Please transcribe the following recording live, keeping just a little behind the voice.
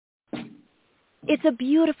It's a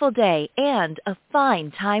beautiful day and a fine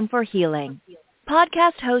time for healing.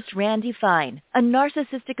 Podcast host Randy Fine, a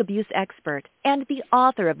narcissistic abuse expert and the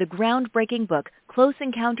author of the groundbreaking book Close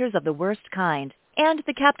Encounters of the Worst Kind and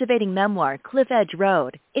the captivating memoir Cliff Edge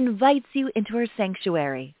Road, invites you into her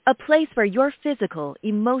sanctuary, a place where your physical,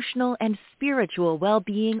 emotional, and spiritual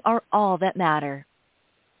well-being are all that matter.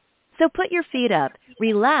 So put your feet up,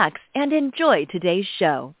 relax, and enjoy today's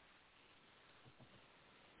show.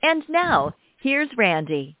 And now, here's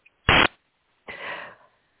Randy.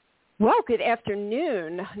 Well, good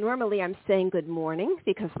afternoon. Normally I'm saying good morning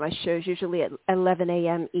because my show's usually at 11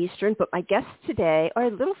 a.m. Eastern, but my guests today are a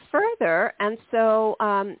little further, and so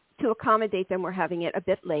to accommodate them, we're having it a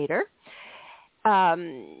bit later.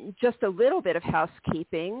 Just a little bit of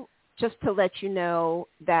housekeeping, just to let you know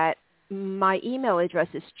that my email address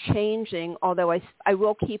is changing, although I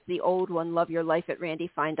will keep the old one,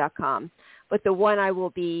 loveyourlife@randyfine.com. But the one I will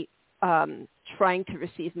be trying to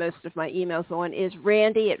receive most of my emails on is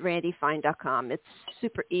randy@randyfine.com. It's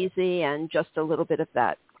super easy and just a little bit of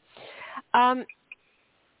that.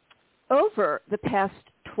 Over the past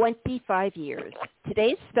 25 years,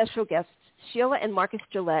 today's special guests, Sheila and Marcus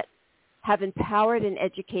Gillette, have empowered and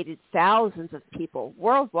educated thousands of people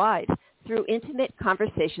worldwide through intimate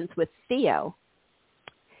conversations with THEO.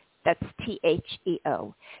 That's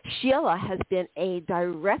THEO. Sheila has been a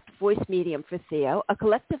direct voice medium for THEO, a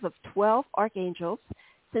collective of 12 archangels,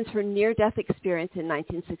 since her near-death experience in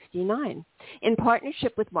 1969. In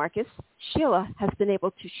partnership with Marcus, Sheila has been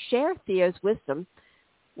able to share THEO's wisdom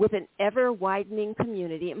with an ever-widening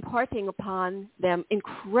community, imparting upon them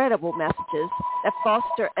incredible messages that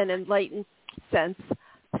foster an enlightened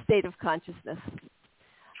state of consciousness.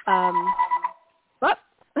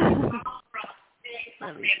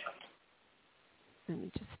 Let me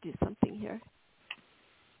just do something here.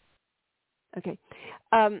 Okay.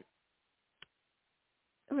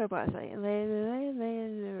 Where was I?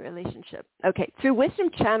 Relationship. Okay. Through wisdom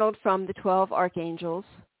channeled from the 12 archangels,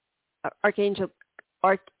 Archangelic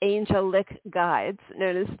Guides,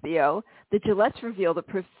 known as THEO, the Gillettes reveal the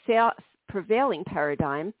prevailing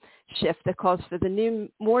paradigm shift that calls for the new,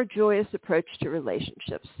 more joyous approach to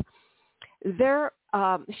relationships.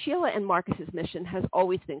 Sheila and Marcus's mission has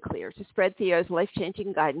always been clear: to spread THEO's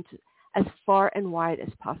life-changing guidance as far and wide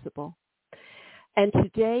as possible. And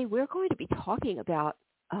today we're going to be talking about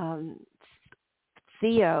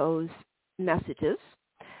THEO's messages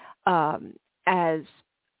as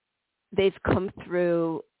they've come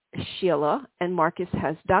through Sheila and Marcus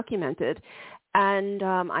has documented. And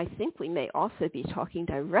I think we may also be talking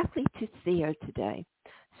directly to THEO today.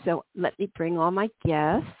 So let me bring on my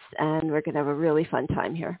guests, and we're going to have a really fun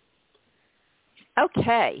time here.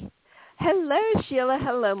 Okay. Hello, Sheila.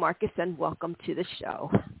 Hello, Marcus, and welcome to the show.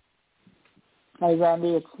 Hi,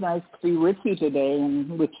 Randy. It's nice to be with you today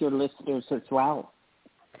and with your listeners as well.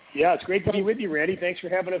 Yeah, it's great to be with you, Randy. Thanks for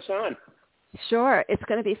having us on. Sure. It's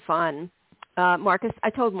going to be fun. Marcus, I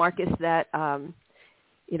told Marcus that, I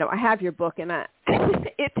have your book, and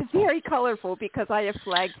it's very colorful because I have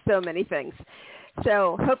flagged so many things.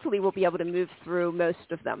 So hopefully we'll be able to move through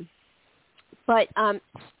most of them. But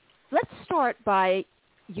let's start by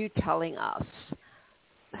you telling us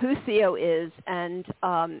who THEO is and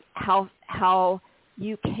how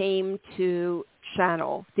you came to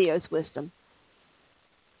channel THEO's wisdom.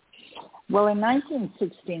 Well, in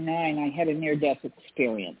 1969, I had a near-death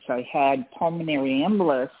experience. I had pulmonary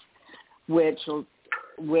embolus, which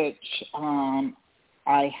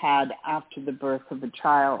I had after the birth of a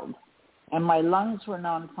child. And my lungs were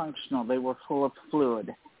non-functional. They were full of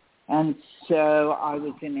fluid. And so I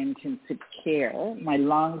was in intensive care. My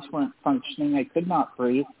lungs weren't functioning. I could not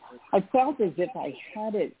breathe. I felt as if I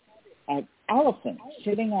had an elephant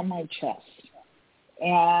sitting on my chest.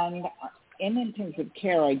 And in intensive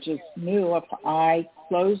care, I just knew if I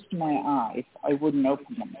closed my eyes, I wouldn't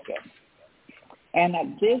open them again. And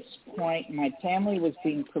at this point, my family was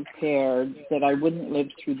being prepared that I wouldn't live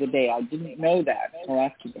through the day. I didn't know that until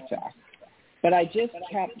after the fact. But I just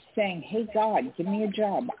kept saying, hey, God, give me a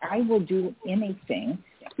job. I will do anything,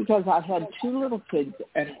 because I had 2 little kids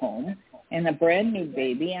at home and a brand new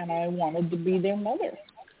baby, and I wanted to be their mother.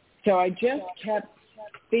 So I just kept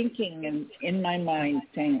thinking in my mind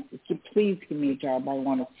saying, please give me a job. I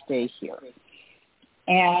want to stay here.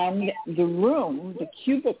 And the room, the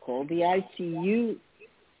cubicle, the ICU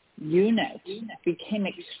unit became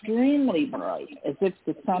extremely bright, as if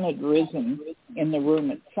the sun had risen in the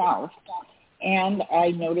room itself. And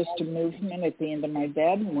I noticed a movement at the end of my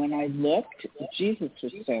bed, and when I looked, Jesus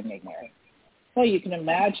was standing there. Well, you can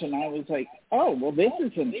imagine, I was like, oh, well, this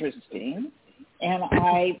is interesting. And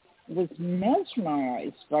I was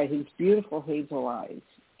mesmerized by his beautiful hazel eyes.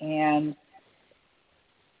 And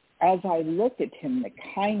as I looked at him, the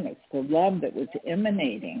kindness, the love that was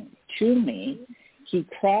emanating to me, he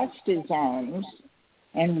crossed his arms,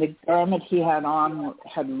 and the garment he had on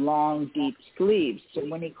had long, deep sleeves. So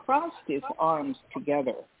when he crossed his arms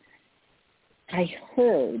together, I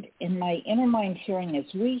heard, in my inner mind hearing, as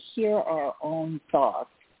we hear our own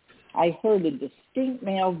thoughts, I heard a distinct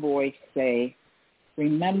male voice say,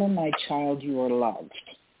 "Remember, my child, you are loved."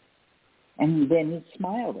 And then he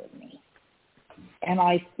smiled at me. And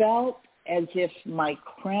I felt as if my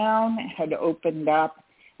crown had opened up,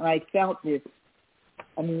 and I felt this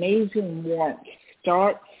amazing warmth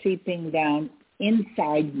start seeping down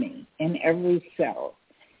inside me in every cell.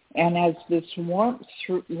 And as this warmth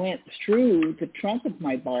went through the trunk of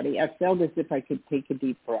my body, I felt as if I could take a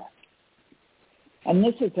deep breath. And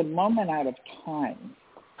this is a moment out of time,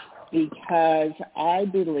 because I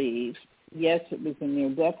believe, yes, it was a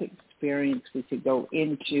near-death experience. We could go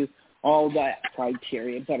into all that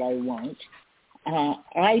criteria, but I won't.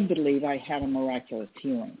 I believe I had a miraculous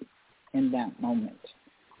healing in that moment.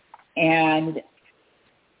 And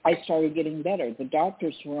I started getting better. The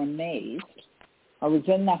doctors were amazed. I was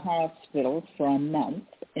in the hospital for a month,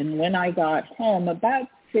 and when I got home, about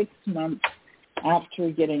 6 months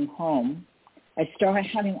after getting home, I started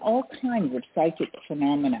having all kinds of psychic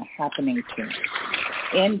phenomena happening to me.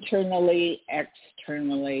 Internally,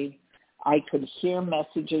 externally, I could hear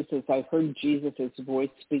messages as I heard Jesus' voice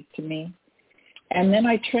speak to me. And then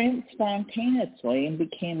I trained spontaneously and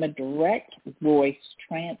became a direct voice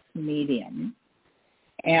trance medium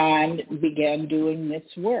and began doing this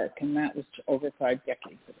work. And that was over 5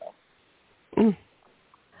 decades ago.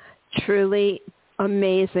 Truly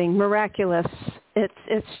amazing, miraculous.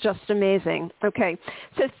 It's just amazing. Okay,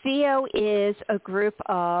 so THEO is a group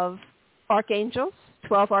of archangels,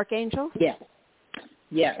 12 archangels? Yes.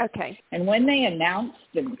 Yes. Okay. And when they announced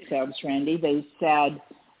themselves, Randy, they said,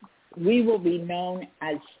 "We will be known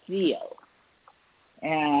as THEO."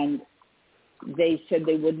 And they said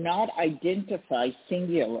they would not identify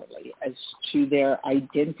singularly as to their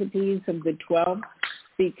identities of the 12,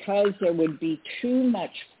 because there would be too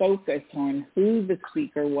much focus on who the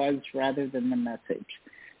speaker was rather than the message.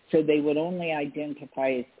 So they would only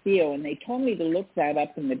identify as THEO. And they told me to look that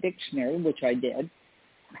up in the dictionary, which I did.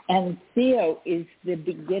 And THEO is the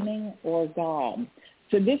beginning or God.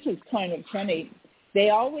 So this is kind of funny. They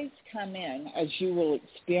always come in, as you will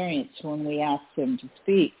experience when we ask them to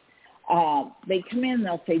speak. They come in,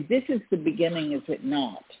 they'll say, "This is the beginning, is it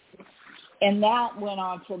not?" And that went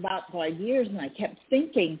on for about 5 years, and I kept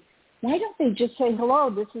thinking, why don't they just say, "Hello,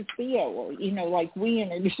 this is THEO," or, like we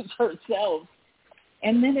introduce ourselves.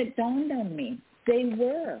 And then it dawned on me, they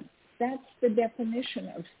were. That's the definition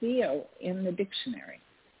of THEO in the dictionary,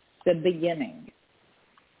 the beginning.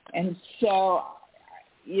 And so,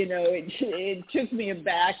 it took me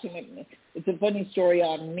aback, and it's a funny story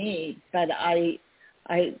on me, but I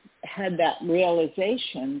had that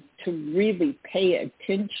realization to really pay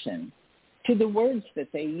attention to the words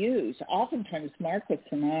that they use. Oftentimes, Marcus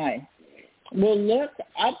and I will look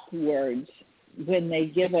up words when they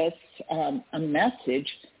give us a message,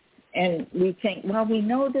 and we think, well, we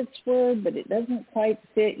know this word, but it doesn't quite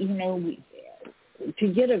fit, to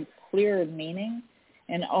get a clearer meaning.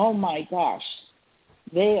 And oh my gosh,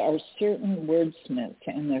 they are certain wordsmiths,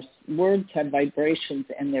 and their words have vibrations,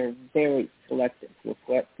 and they're very selective with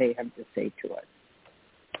what they have to say to us.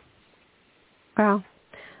 Wow.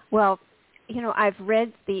 Well, I've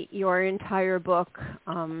read your entire book,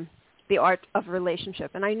 The Art of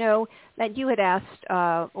Relationship, and I know that you had asked,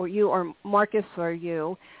 or you or Marcus or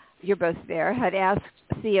you're both there, had asked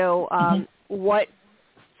THEO what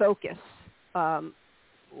focus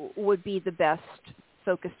would be the best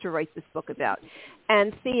focus to write this book about.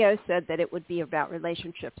 And THEO said that it would be about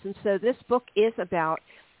relationships. And so this book is about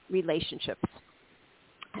relationships.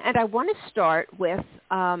 And I want to start with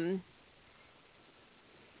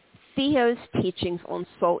THEO's teachings on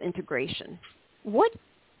soul integration. What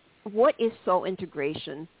is soul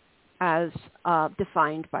integration as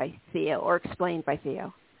defined by THEO or explained by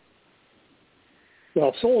THEO?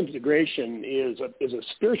 Well, soul integration is a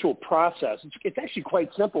spiritual process. It's actually quite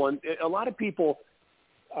simple, and a lot of people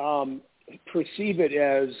perceive it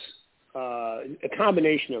as a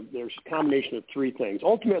combination of 3 things.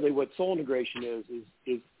 Ultimately, what soul integration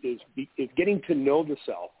is getting to know the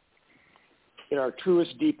self in our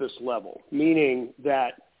truest, deepest level, meaning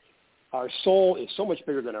that our soul is so much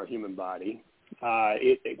bigger than our human body.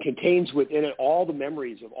 It contains within it all the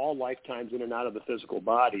memories of all lifetimes in and out of the physical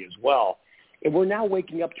body as well. And we're now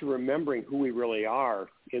waking up to remembering who we really are.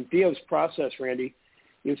 In THEO's process, Randy,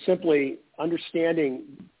 is simply understanding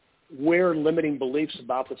where limiting beliefs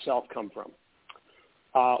about the self come from.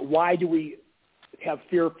 Why do we have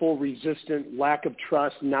fearful, resistant, lack of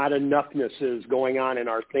trust, not enoughnesses going on in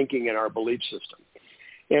our thinking and our belief system?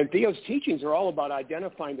 And THEO's teachings are all about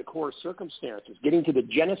identifying the core circumstances, getting to the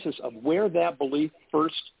genesis of where that belief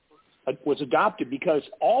first was adopted, because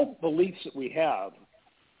all beliefs that we have,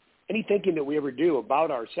 any thinking that we ever do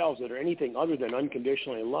about ourselves that are anything other than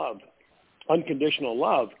unconditional love,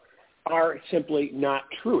 are simply not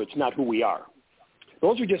true. It's not who we are.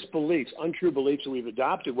 Those are just beliefs, untrue beliefs that we've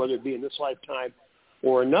adopted, whether it be in this lifetime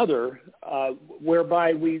or another,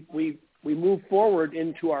 whereby we move forward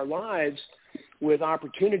into our lives with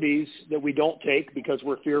opportunities that we don't take because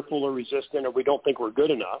we're fearful or resistant or we don't think we're good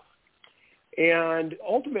enough. And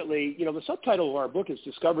ultimately, the subtitle of our book is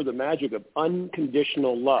Discover the Magic of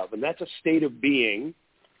Unconditional Love. And that's a state of being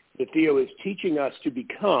that THEO is teaching us to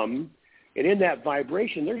become. And in that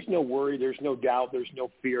vibration, there's no worry, there's no doubt, there's no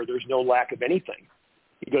fear, there's no lack of anything,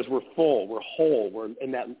 because we're full, we're whole, we're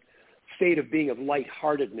in that state of being of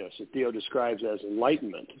lightheartedness that THEO describes as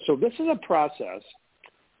enlightenment. So this is a process.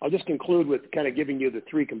 I'll just conclude with kind of giving you the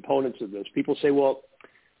three components of this. People say, well,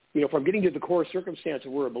 if I'm getting to the core circumstance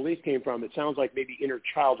of where a belief came from, it sounds like maybe inner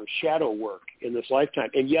child or shadow work in this lifetime.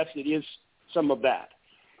 And yes, it is some of that.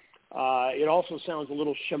 It also sounds a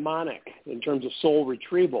little shamanic in terms of soul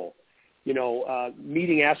retrieval,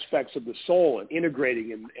 meeting aspects of the soul and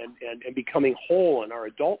integrating and becoming whole in our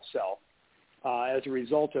adult self as a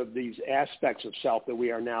result of these aspects of self that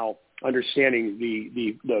we are now understanding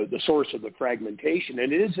the source of the fragmentation.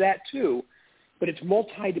 And it is that too, but it's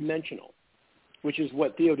multidimensional, which is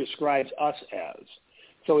what THEO describes us as.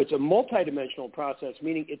 So it's a multidimensional process,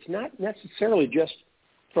 meaning it's not necessarily just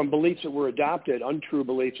from beliefs that were adopted, untrue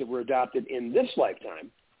beliefs that were adopted in this lifetime,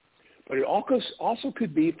 but it also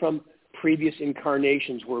could be from previous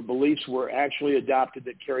incarnations where beliefs were actually adopted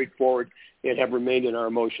that carried forward and have remained in our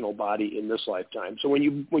emotional body in this lifetime. So when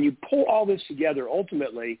you pull all this together,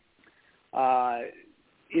 ultimately,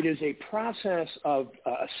 it is a process of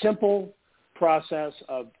a simple process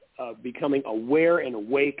of becoming aware and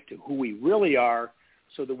awake to who we really are,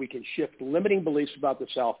 so that we can shift limiting beliefs about the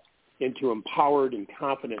self into empowered and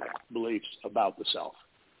confident beliefs about the self.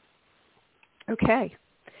 Okay.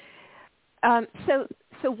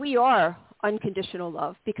 So we are unconditional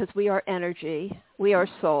love because we are energy, we are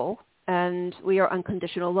soul, and we are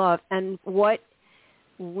unconditional love. And what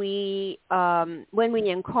we, when we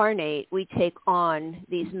incarnate, we take on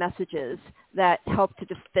these messages that help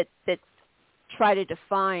that try to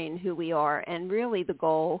define who we are. And really the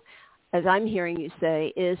goal, as I'm hearing you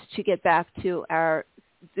say, is to get back to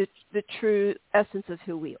the true essence of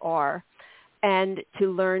who we are, and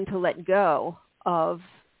to learn to let go of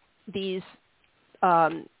these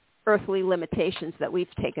earthly limitations that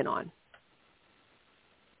we've taken on.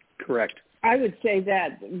 Correct. I would say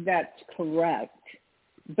that that's correct.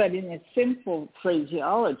 But in a simple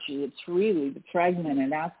phraseology, it's really the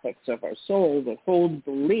fragmented aspects of our soul that hold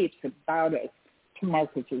beliefs about us, to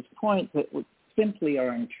Marcus's point, that simply are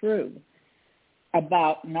untrue,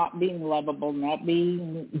 about not being lovable, not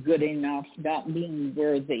being good enough, not being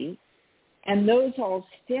worthy. And those all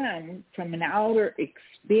stem from an outer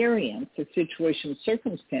experience, a situation,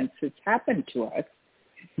 circumstance that's happened to us,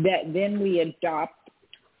 that then we adopt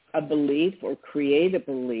a belief or create a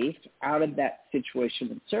belief out of that situation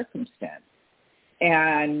and circumstance.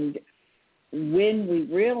 And when we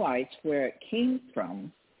realize where it came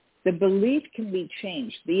from, the belief can be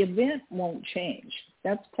changed. The event won't change.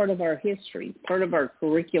 That's part of our history, part of our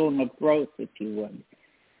curriculum of growth, if you would.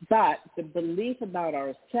 But the belief about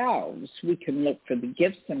ourselves, we can look for the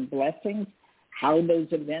gifts and blessings, how those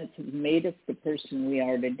events have made us the person we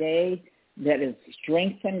are today, that has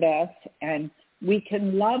strengthened us, and we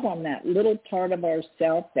can love on that little part of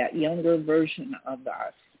ourself, that younger version of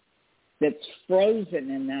us that's frozen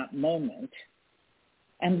in that moment,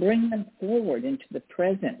 and bring them forward into the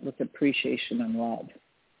present with appreciation and love.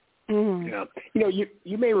 Yeah.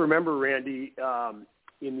 You may remember, Randy,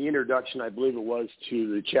 in the introduction, I believe it was,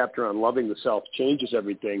 to the chapter on loving the self changes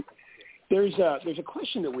everything. There's a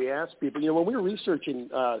question that we ask people. When we were researching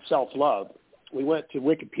self-love, we went to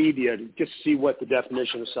Wikipedia to just see what the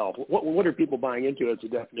definition of self, what are people buying into as the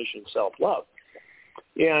definition of self-love.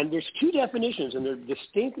 And there's two definitions, and they're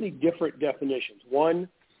distinctly different definitions. One,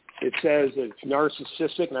 it says that it's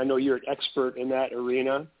narcissistic, and I know you're an expert in that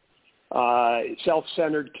arena.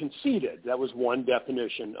 Self-centered, conceited. That was one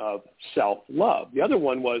definition of self-love. The other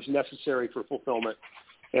one was necessary for fulfillment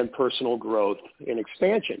and personal growth and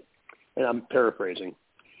expansion. And I'm paraphrasing.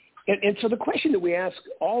 And so the question that we ask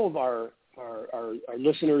all of our our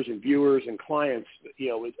listeners and viewers and clients,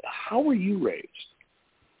 how were you raised?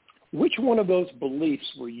 Which one of those beliefs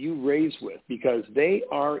were you raised with? Because they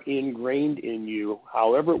are ingrained in you,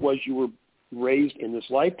 however it was you were raised in this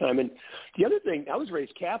lifetime. And the other thing, I was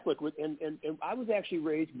raised Catholic, and I was actually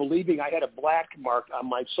raised believing I had a black mark on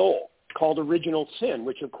my soul called original sin,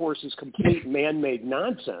 which, of course, is complete man-made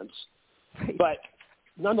nonsense. Right. But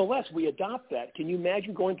nonetheless, we adopt that. Can you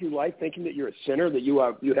imagine going through life thinking that you're a sinner, that you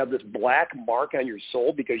have this black mark on your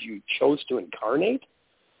soul because you chose to incarnate?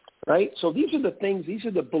 Right? So these are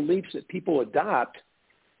the beliefs that people adopt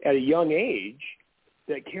at a young age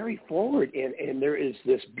that carry forward, and there is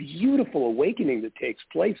this beautiful awakening that takes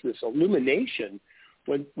place, this illumination,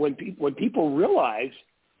 when people realize,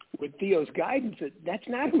 with THEO's guidance, that that's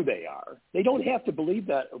not who they are. They don't have to believe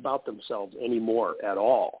that about themselves anymore at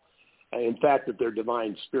all. In fact, that they're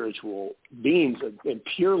divine spiritual beings and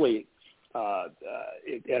purely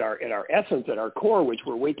at our essence, at our core, which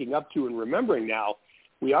we're waking up to and remembering now,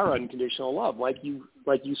 we are unconditional love, like you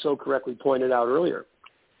so correctly pointed out earlier.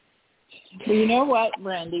 Well, you know what,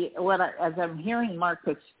 Randy? As I'm hearing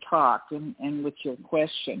Marcus talk and with your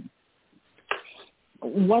question,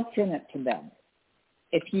 what's in it to them?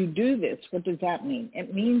 If you do this, what does that mean?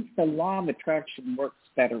 It means the law of attraction works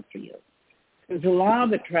better for you. Because the law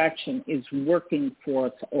of attraction is working for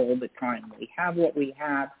us all the time. We have what we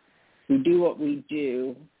have. We do what we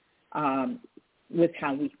do with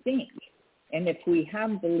how we think. And if we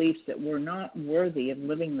have beliefs that we're not worthy of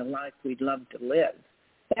living the life we'd love to live,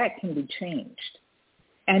 that can be changed.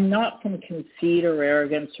 And not from conceit or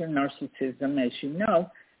arrogance or narcissism, as you know,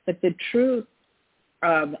 but the truth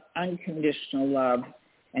of unconditional love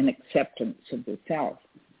and acceptance of the self.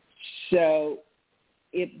 So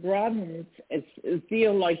it broadens, as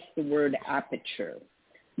THEO likes the word aperture.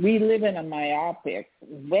 We live in a myopic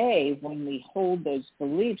way when we hold those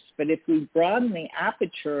beliefs, but if we broaden the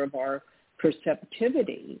aperture of our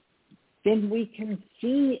perceptivity, then we can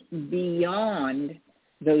see beyond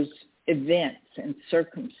those events and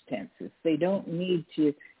circumstances. They don't need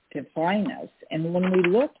to define us. And when we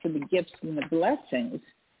look for the gifts and the blessings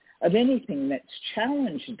of anything that's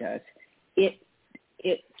challenged us,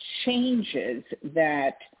 it changes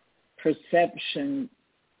that perception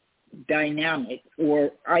dynamic,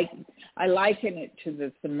 or I liken it to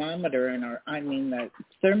the thermometer the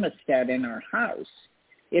thermostat in our house.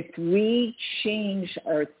 If we change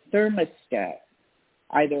our thermostat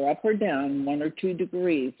either up or down 1 or 2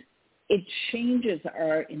 degrees, it changes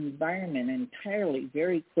our environment entirely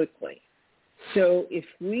very quickly. So if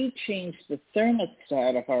we change the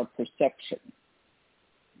thermostat of our perception,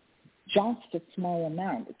 just a small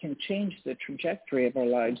amount, it can change the trajectory of our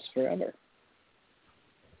lives forever.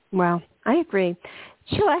 Wow, I agree.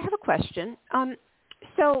 Sheila, I have a question.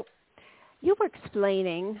 So you were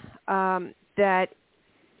explaining that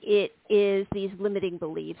it is these limiting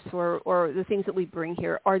beliefs or the things that we bring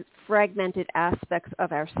here are fragmented aspects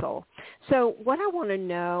of our soul. So what I want to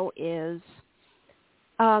know is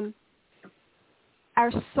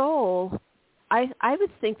our soul, I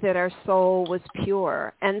would think that our soul was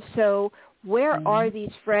pure. And so where are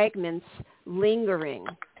these fragments lingering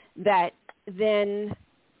that then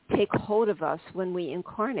take hold of us when we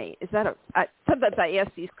incarnate? Is that sometimes I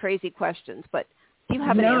ask these crazy questions, but do you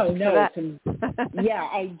have an answer for that? Yeah,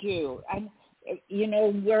 I do.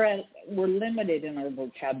 We're limited in our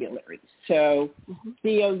vocabulary. So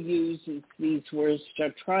THEO uses these words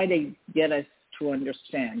to try to get us to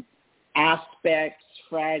understand aspects,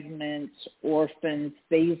 fragments, orphans.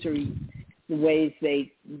 These are the ways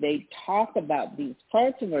they talk about these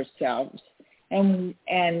parts of ourselves, and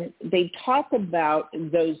they talk about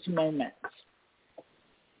those moments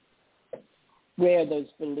where those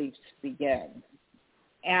beliefs began.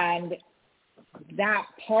 And that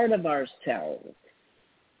part of ourselves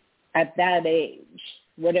at that age,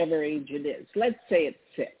 whatever age it is, let's say it's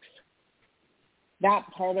 6, that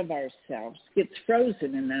part of ourselves gets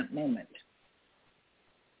frozen in that moment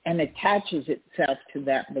and attaches itself to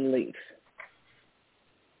that belief.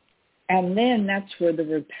 And then that's where the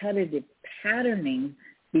repetitive patterning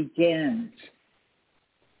begins,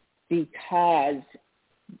 because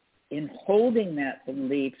in holding that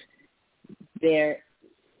belief,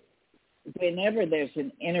 whenever there's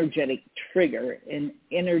an energetic trigger,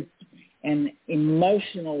 an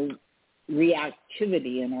emotional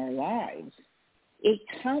reactivity in our lives, it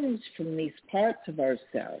comes from these parts of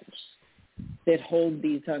ourselves that hold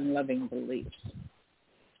these unloving beliefs.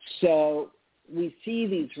 So we see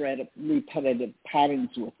these repetitive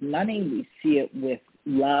patterns with money. We see it with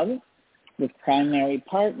love, with primary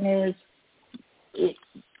partners.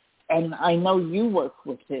 And I know you work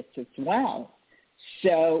with this as well.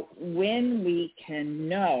 So when we can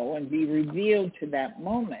know and be revealed to that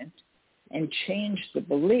moment and change the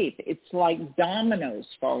belief, it's like dominoes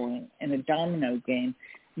falling in a domino game.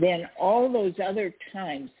 Then all those other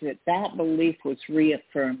times that belief was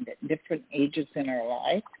reaffirmed at different ages in our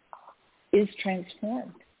life is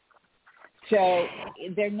transformed. So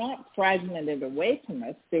they're not fragmented away from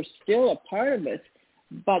us. They're still a part of us,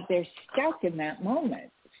 but they're stuck in that moment.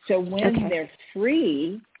 So when they're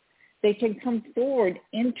free, they can come forward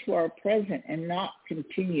into our present and not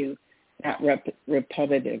continue that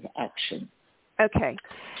repetitive action. Okay.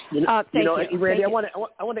 Randy, Thank you. I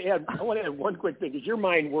want to add one quick thing, because your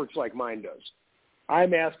mind works like mine does.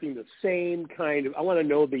 I'm asking the same kind of. I want to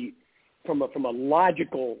know from a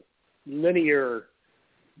logical, linear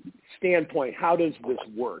standpoint, how does this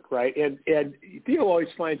work, right? And Theo always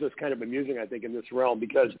finds this kind of amusing, I think, in this realm,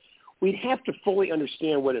 because we have to fully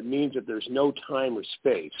understand what it means that there's no time or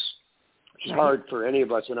space, which is hard for any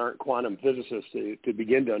of us that aren't quantum physicists to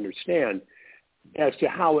begin to understand, as to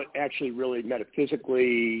how it actually really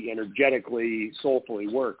metaphysically, energetically, soulfully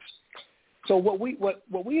works. So what we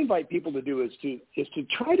invite people to do is to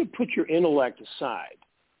try to put your intellect aside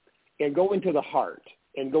and go into the heart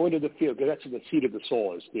and go into the field, because that's the seat of the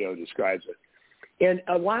soul, as Theo describes it, and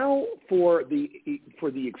allow for the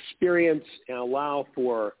experience and allow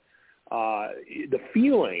for the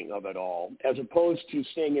feeling of it all, as opposed to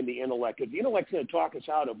staying in the intellect. Because the intellect's going to talk us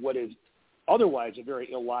out of what is otherwise a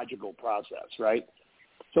very illogical process, right?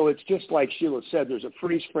 So it's just like Sheila said, there's a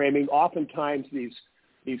freeze framing. Oftentimes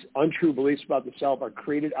these untrue beliefs about the self are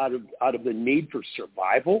created out of the need for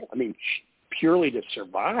survival. I mean, purely to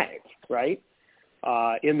survive, right?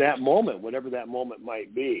 In that moment, whatever that moment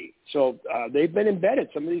might be. So they've been embedded.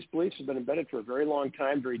 Some of these beliefs have been embedded for a very long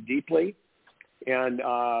time, very deeply, and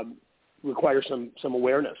require some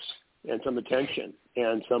awareness and some attention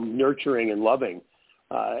and some nurturing and loving.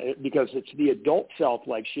 Because it's the adult self,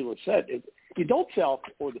 like Sheila said. The adult self,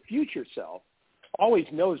 or the future self, always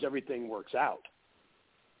knows everything works out.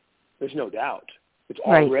 There's no doubt. It's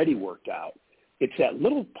already worked out. It's that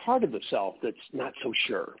little part of the self that's not so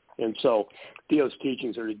sure. And so Theo's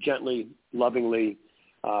teachings are to gently, lovingly,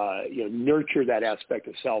 nurture that aspect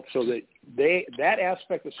of self, so that that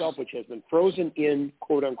aspect of self, which has been frozen in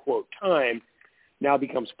quote-unquote time, now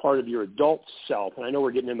becomes part of your adult self. And I know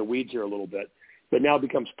we're getting in the weeds here a little bit, but now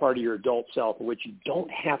becomes part of your adult self, in which you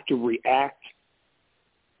don't have to react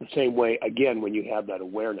the same way again when you have that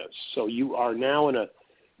awareness. So you are now in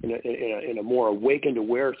a more awakened,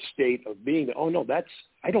 aware state of being that, oh no,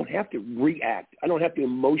 I don't have to react. I don't have to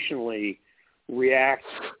emotionally react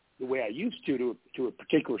the way I used to a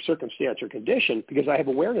particular circumstance or condition, because I have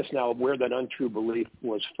awareness now of where that untrue belief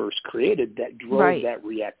was first created that drove that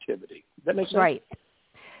reactivity. Does that make sense? Right.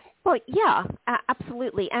 Well, yeah,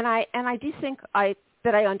 absolutely. And I do think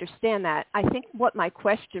that I understand that. I think what my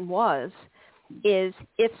question is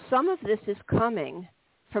if some of this is coming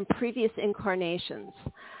from previous incarnations,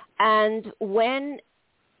 and when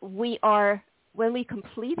we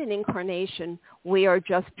complete an incarnation, we are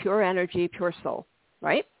just pure energy, pure soul,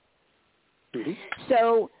 right? Mm-hmm.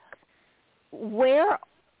 So where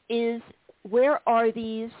are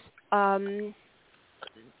these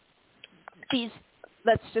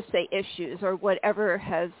let's just say issues or whatever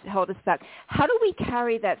has held us back? How do we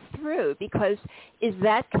carry that through? Because is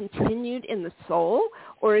that continued in the soul,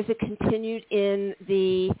 or is it continued in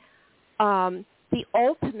the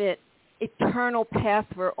ultimate eternal path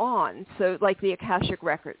we're on? So like the Akashic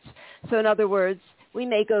records. So in other words, we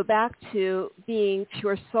may go back to being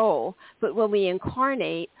pure soul, but when we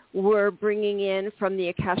incarnate, we're bringing in from the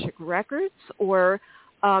Akashic records, or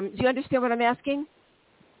do you understand what I'm asking?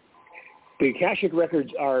 The Akashic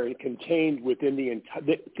records are contained within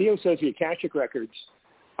Theo says the Akashic records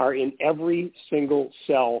are in every single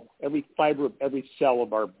cell, every fiber of every cell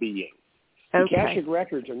of our being. The Akashic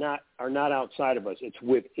records are not outside of us. It's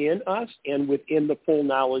within us and within the full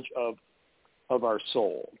knowledge of our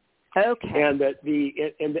soul. Okay. And that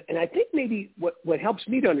and I think maybe what helps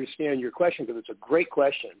me to understand your question, because it's a great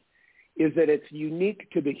question, is that it's unique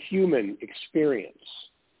to the human experience.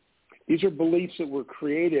 These are beliefs that were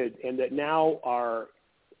created and that now are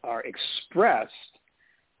expressed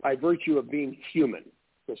by virtue of being human,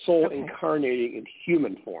 the soul incarnating in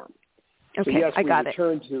human form. Okay, so yes, I got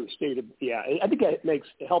return to a state of, I think it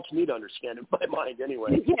helps me to understand it in my mind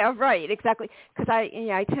anyway. Yeah, right, exactly. Because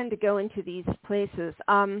I tend to go into these places.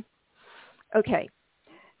 Okay,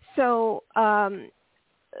 so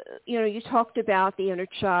you talked about the inner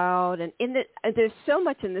child, and there's so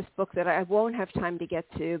much in this book that I won't have time to get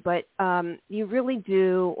to, but you really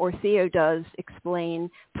do, or Theo does, explain,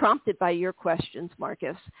 prompted by your questions,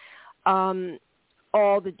 Marcus,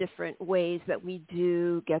 all the different ways that we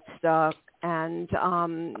do get stuck, and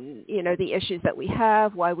the issues that we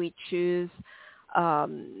have, why we choose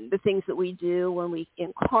the things that we do when we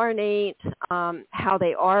incarnate, how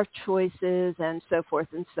they are choices, and so forth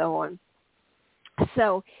and so on.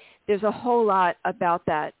 So there's a whole lot about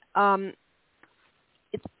that.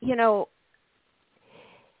 It's,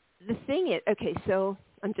 the thing is, okay, so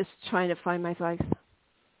I'm just trying to find my voice.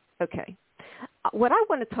 Okay. What I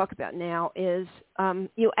want to talk about now is,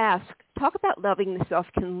 you ask, talk about loving the self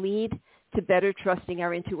can lead to better trusting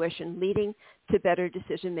our intuition, leading to better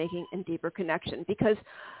decision-making and deeper connection. Because,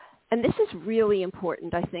 and this is really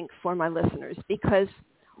important, I think, for my listeners, because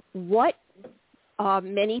what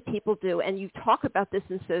many people do, and you talk about this,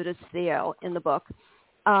 and so does THEO in the book,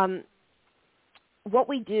 what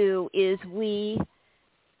we do is we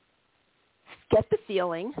get the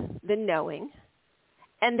feeling, the knowing,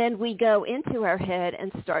 and then we go into our head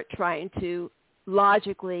and start trying to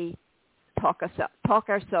logically talk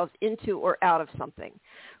ourselves into or out of something,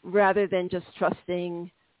 rather than just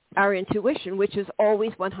trusting our intuition, which is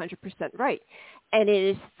always 100% right. And it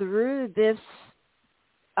is through this,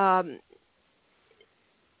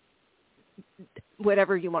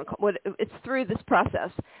 whatever you want to call it, it's through this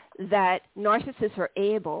process that narcissists are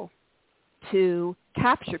able to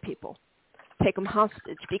capture people, take them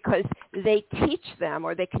hostage, because they teach them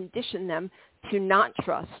or they condition them to not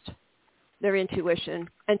trust their intuition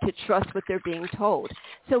and to trust what they're being told.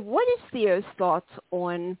 So what is THEO's thoughts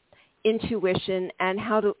on intuition and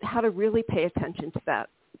how to really pay attention to that?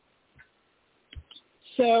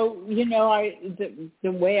 So,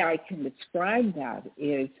 the way I can describe that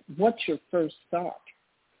is, what's your first thought?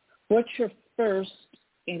 What's your first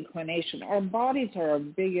inclination? Our bodies are our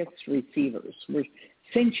biggest receivers. We're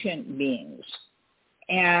sentient beings,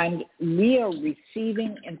 and we are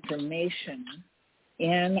receiving information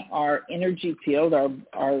in our energy field, our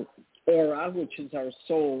aura, which is our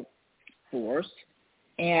soul force,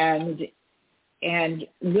 and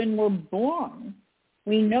when we're born,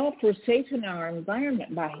 we know if we're safe in our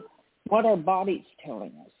environment by what our body's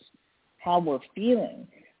telling us, how we're feeling.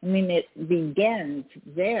 I mean, it begins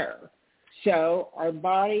there. So our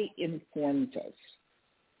body informs us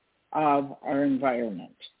of our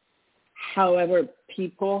environment. However,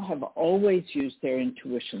 people have always used their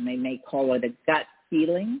intuition. They may call it a gut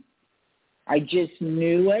feeling. I just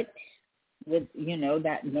knew it with,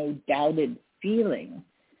 that no doubted feeling.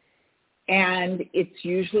 And it's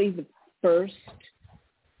usually the first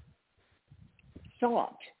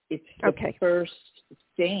thought. It's the first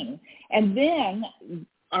thing. And then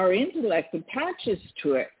our intellect attaches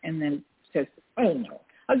to it and then says, oh, no.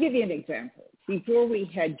 I'll give you an example. Before we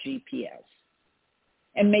had GPS,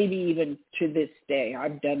 and maybe even to this day,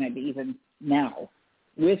 I've done it even now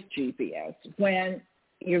with GPS, when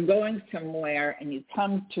you're going somewhere and you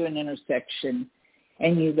come to an intersection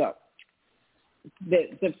and you go,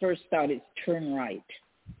 the first thought is turn right.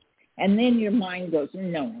 And then your mind goes,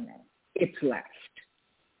 no, it's left.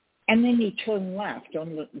 And then you turn left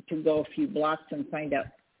only to go a few blocks and find out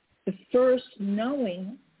the first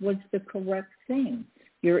knowing was the correct thing.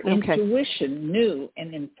 Your intuition knew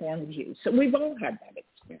and informed you. So we've all had that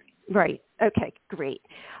experience. Right. Okay, great.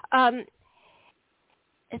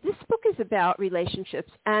 This book is about relationships.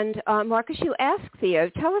 And Marcus, you asked THEO,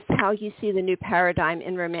 tell us how you see the new paradigm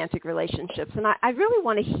in romantic relationships. And I really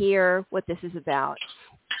want to hear what this is about.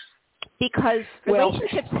 Because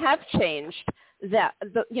relationships have changed in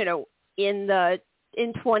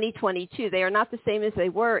 2022. They are not the same as they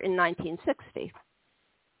were in 1960.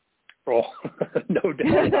 Oh, no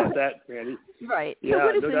doubt about that, Randy. Right. Yeah, so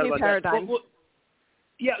what is the new paradigm?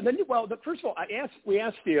 First of all, we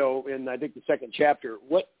asked THEO in, I think, the second chapter,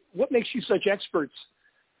 what makes you such experts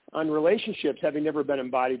on relationships, having never been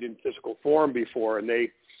embodied in physical form before? And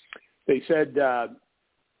they said, I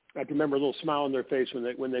can remember a little smile on their face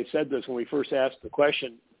when they said this when we first asked the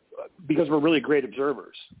question, because we're really great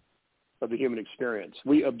observers of the human experience.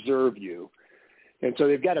 We observe you. And so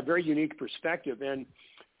they've got a very unique perspective. And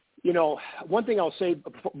one thing I'll say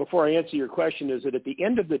before I answer your question is that at the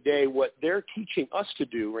end of the day, what they're teaching us to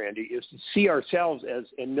do, Randy, is to see ourselves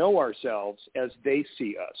and know ourselves as they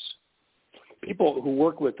see us. People who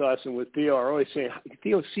work with us and with THEO are always saying,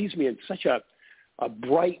 THEO sees me in such a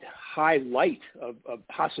bright, high light of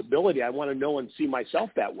possibility. I want to know and see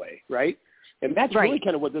myself that way, right? And that's really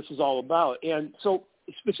kind of what this is all about. And so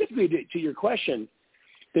specifically to your question,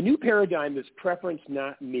 the new paradigm is preference,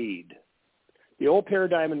 not need. The old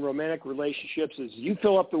paradigm in romantic relationships is you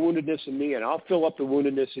fill up the woundedness in me and I'll fill up the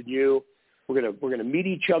woundedness in you. We're gonna meet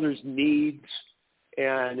each other's needs,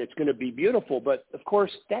 and it's going to be beautiful. But, of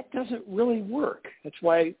course, that doesn't really work. That's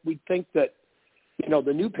why we think that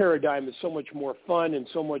the new paradigm is so much more fun and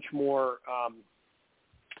so much more,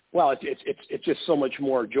 it's just so much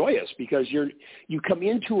more joyous because you come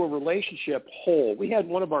into a relationship whole. We had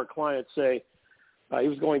one of our clients say he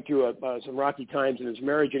was going through some rocky times in his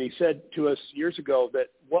marriage, and he said to us years ago that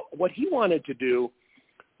what he wanted to do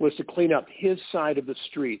was to clean up his side of the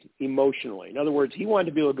street emotionally. In other words, he wanted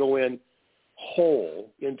to be able to go in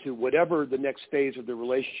whole into whatever the next phase of the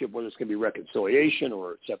relationship, whether it's going to be reconciliation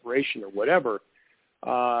or separation or whatever.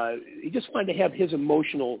 He just wanted to have his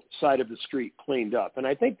emotional side of the street cleaned up. And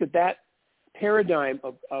I think that paradigm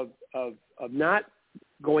of not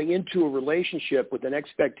going into a relationship with an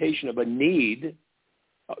expectation of a need,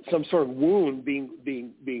 some sort of wound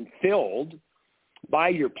being filled by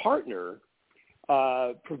your partner,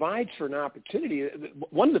 provides for an opportunity.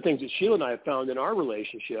 One of the things that Sheila and I have found in our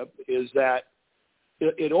relationship is that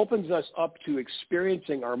it opens us up to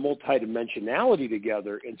experiencing our multidimensionality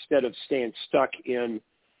together instead of staying stuck in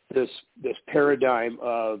this paradigm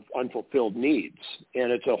of unfulfilled needs.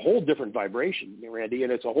 And it's a whole different vibration, Randy,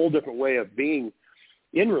 and it's a whole different way of being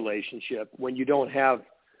in relationship when you don't have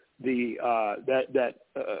the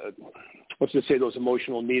those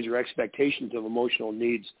emotional needs or expectations of emotional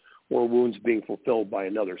needs or wounds being fulfilled by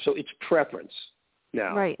another. So it's preference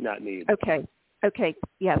now, right. Not need. Okay,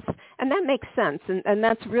 yes. And that makes sense. And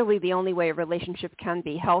that's really the only way a relationship can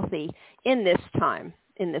be healthy in this time.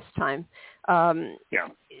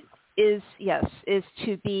 Is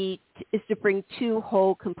to bring two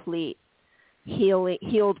whole, complete,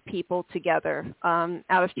 healed people together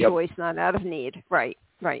out of choice, not out of need. Right.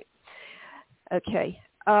 Okay.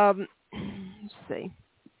 Let's see.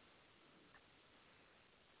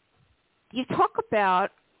 You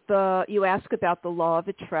ask about the law of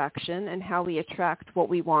attraction and how we attract what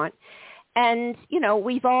we want. And,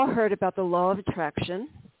 we've all heard about the law of attraction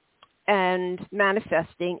and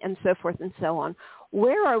manifesting and so forth and so on.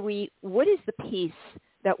 Where are we? What is the piece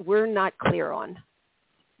that we're not clear on,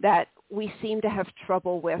 that we seem to have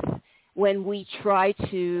trouble with when we try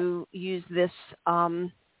to use this,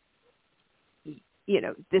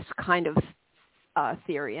 this kind of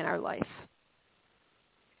theory in our life?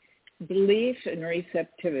 Belief and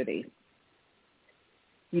receptivity.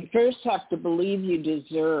 You first have to believe you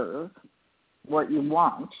deserve what you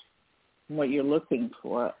want, what you're looking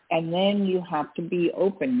for, and then you have to be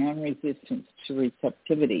open, non-resistant to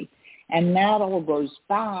receptivity. And that all goes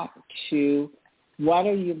back to what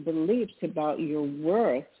are your beliefs about your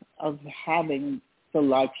worth of having the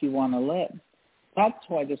life you want to live. That's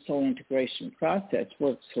why the soul integration process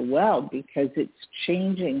works so well, because it's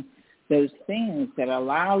changing those things that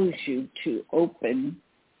allows you to open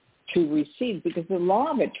to receive, because the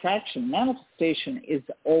law of attraction, manifestation is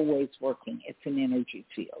always working. It's an energy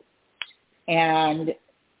field. And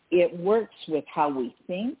it works with how we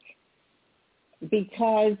think,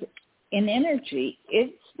 because in energy,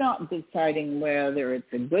 it's not deciding whether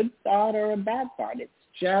it's a good thought or a bad thought. It's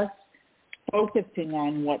just focusing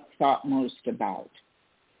on what's thought most about.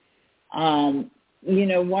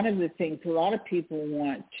 One of the things, a lot of people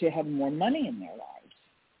want to have more money in their lives.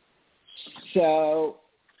 So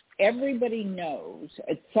everybody knows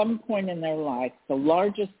at some point in their life the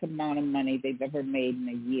largest amount of money they've ever made in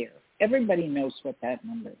a year. Everybody knows what that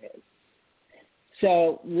number is.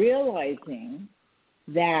 So realizing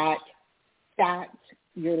that that's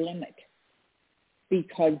your limit,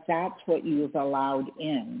 because that's what you've allowed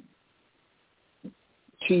in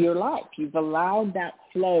to your life. You've allowed that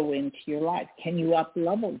flow into your life. Can you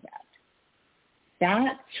up-level that?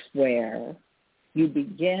 That's where you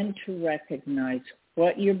begin to recognize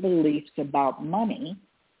what your beliefs about money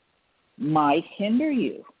might hinder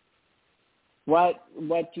you. What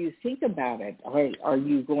do you think about it? Are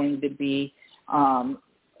you going to be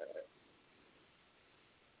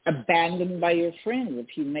abandoned by your friends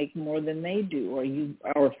if you make more than they do,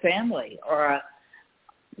 or family, or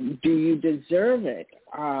do you deserve it?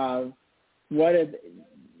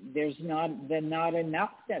 There's not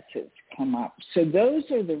enoughness come up. So those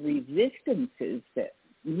are the resistances that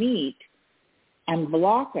meet and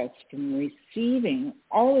block us from receiving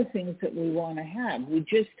all the things that we want to have. We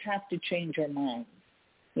just have to change our minds.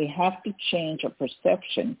 We have to change our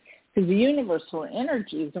perception, because the universal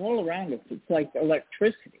energy is all around us. It's like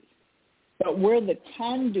electricity. But we're the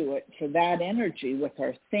conduit for that energy with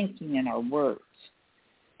our thinking and our words,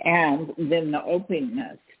 and then the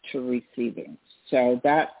openness to receiving. So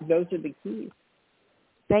those are the keys.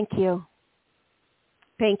 Thank you.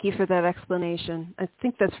 Thank you for that explanation. I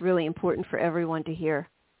think that's really important for everyone to hear.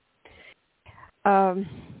 There's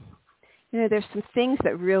some things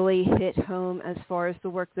that really hit home as far as the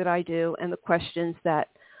work that I do and the questions that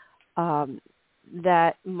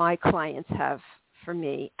my clients have for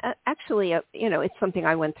me. Actually, it's something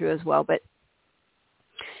I went through as well. But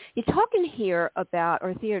you're talking here about,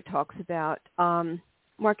 or THEO talks about,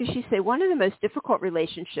 Marcus, you say one of the most difficult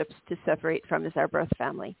relationships to separate from is our birth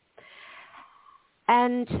family.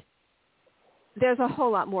 And there's a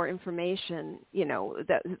whole lot more information,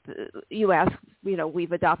 that you ask,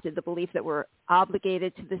 we've adopted the belief that we're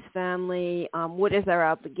obligated to this family. What is our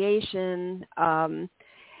obligation? And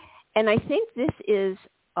I think this is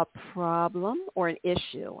a problem, or an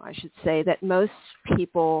issue, I should say, that most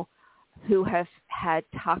people who have had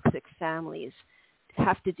toxic families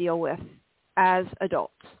have to deal with as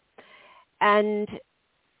adults. And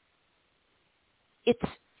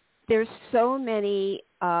there's so many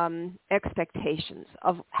expectations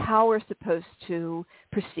of how we're supposed to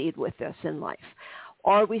proceed with this in life.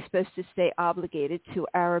 Are we supposed to stay obligated to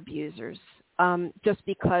our abusers just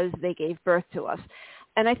because they gave birth to us?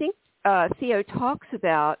 And I think THEO talks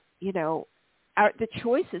about, the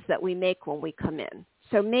choices that we make when we come in.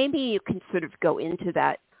 So maybe you can sort of go into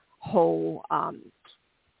that whole,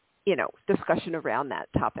 discussion around that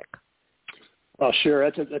topic. Well, sure.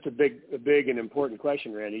 That's a big and important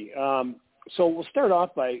question, Randy. So we'll start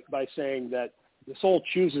off by saying that the soul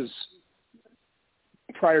chooses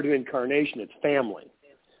prior to incarnation its family.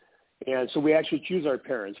 And so we actually choose our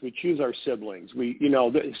parents. We choose our siblings.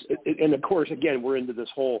 And of course, again, we're into this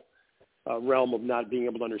whole realm of not being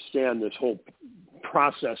able to understand this whole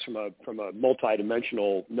process from a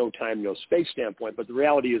multidimensional, no time, no space standpoint. But the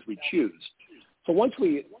reality is we choose. So once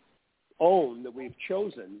we own that we've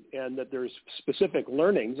chosen and that there's specific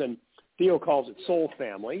learnings, and THEO calls it soul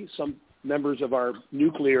family. Some members of our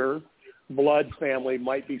nuclear blood family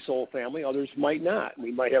might be soul family, others might not.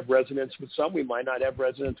 We might have resonance with some, we might not have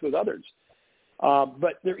resonance with others.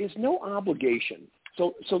 But there is no obligation.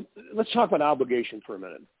 So let's talk about obligation for a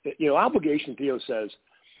minute. Obligation, THEO says,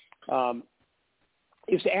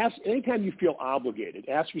 is to ask, anytime you feel obligated,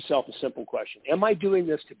 ask yourself a simple question. Am I doing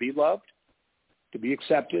this to be loved, to be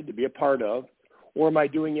accepted, to be a part of, or am I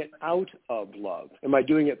doing it out of love? Am I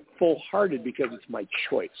doing it full-hearted because it's my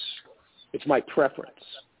choice? It's my preference.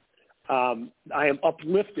 I am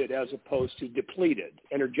uplifted as opposed to depleted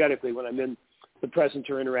energetically when I'm in the presence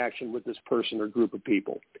or interaction with this person or group of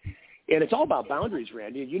people. And it's all about boundaries,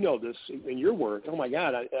 Randy, and you know this in your work. Oh, my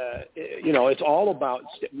God. It's all about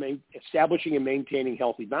establishing and maintaining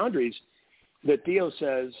healthy boundaries that THEO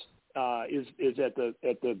says is at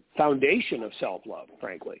the foundation of self-love,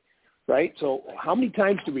 frankly, right? So how many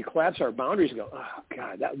times do we collapse our boundaries and go, oh,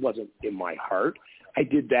 God, that wasn't in my heart. I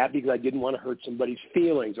did that because I didn't want to hurt somebody's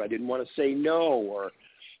feelings. I didn't want to say no. Or,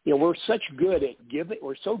 we're such good at giving.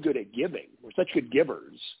 We're so good at giving. We're such good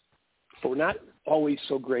givers, but we're not always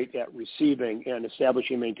so great at receiving and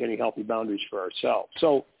establishing and maintaining healthy boundaries for ourselves.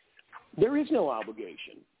 So there is no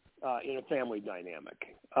obligation in a family dynamic.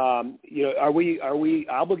 Are we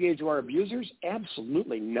obligated to our abusers?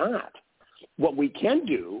 Absolutely not. What we can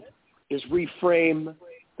do is reframe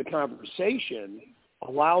the conversation,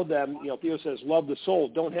 allow them, THEO says, love the soul,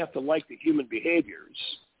 don't have to like the human behaviors,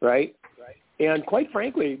 right? And quite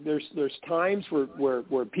frankly, there's times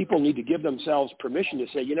where people need to give themselves permission to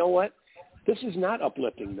say, you know what, this is not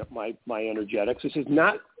uplifting my energetics. This is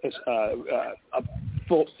not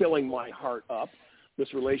filling my heart up.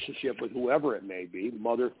 This relationship with whoever it may be,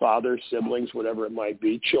 mother, father, siblings, whatever it might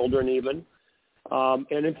be, children even.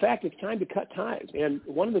 And in fact, it's time to cut ties. And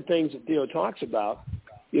one of the things that THEO talks about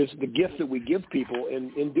is the gift that we give people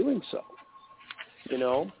in doing so.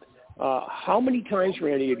 How many times,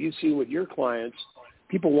 Randy, have you seen with your clients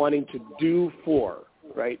people wanting to do for,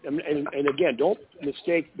 right? And again, don't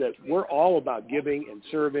mistake that we're all about giving and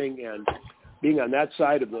serving and being on that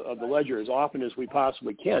side of the ledger as often as we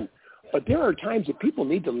possibly can. But there are times that people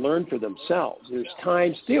need to learn for themselves. There's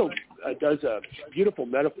times, THEO does a beautiful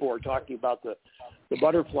metaphor talking about the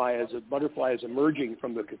butterfly as a butterfly is emerging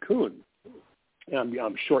from the cocoon. And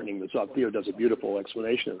I'm shortening this up. THEO does a beautiful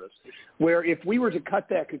explanation of this, where if we were to cut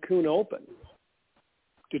that cocoon open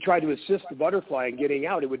to try to assist the butterfly in getting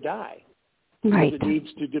out, it would die. Right. Because it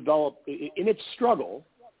needs to develop, in its struggle,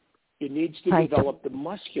 it needs to develop the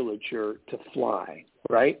musculature to fly,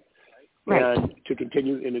 right? And to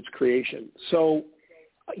continue in its creation. So,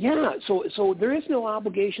 so there is no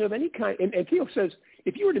obligation of any kind. And THEO says,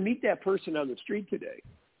 if you were to meet that person on the street today,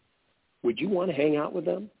 would you want to hang out with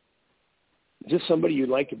them? Is this somebody you'd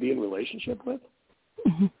like to be in relationship with?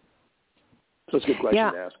 Mm-hmm. So it's a good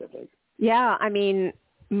question to ask, I think. Yeah, I mean,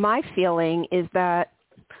 my feeling is that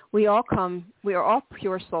we are all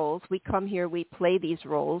pure souls. We come here, we play these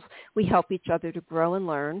roles. We help each other to grow and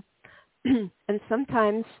learn. And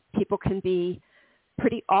sometimes people can be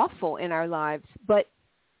pretty awful in our lives, but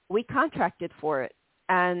we contracted for it.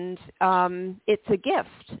 And it's a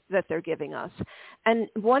gift that they're giving us. And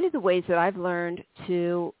one of the ways that I've learned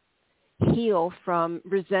to heal from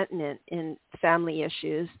resentment in family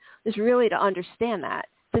issues is really to understand that,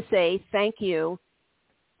 to say thank you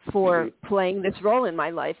for playing this role in my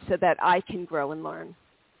life so that I can grow and learn.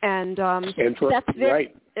 And that's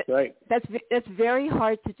very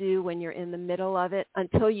hard to do when you're in the middle of it,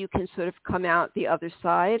 until you can sort of come out the other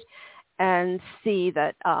side and see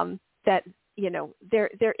that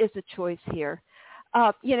there is a choice here.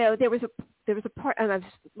 There was a part, and I was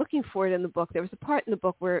looking for it in the book. There was a part in the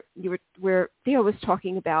book where THEO was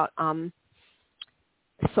talking about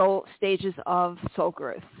soul stages of soul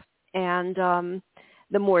growth, and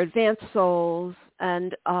the more advanced souls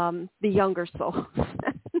and the younger souls.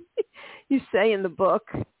 You say in the book,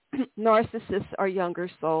 narcissists are younger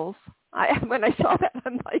souls. When I saw that,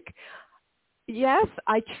 I'm like, yes,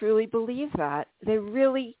 I truly believe that. They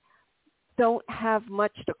really don't have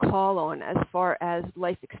much to call on as far as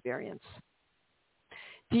life experience.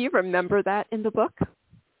 Do you remember that in the book?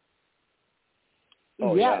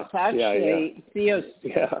 Oh, yes, yeah. Actually, Theo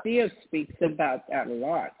speaks about that a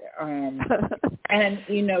lot. And,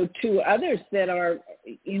 to others that are,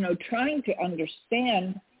 trying to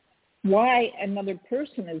understand why another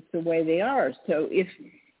person is the way they are. So if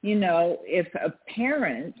a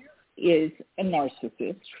parent is a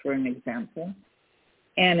narcissist, for an example,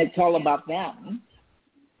 and it's all about them,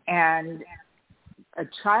 and a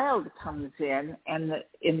child comes in, and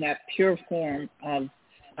in that pure form of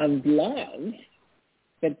love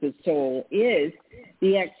that the soul is,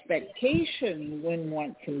 the expectation when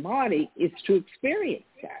one's embodied is to experience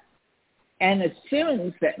that, and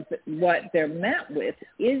assumes that what they're met with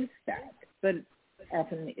is that, but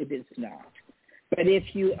often it is not. But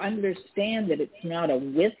if you understand that it's not a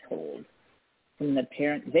withhold from the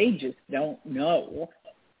parent, they just don't know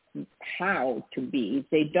how to be.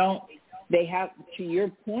 They have, to your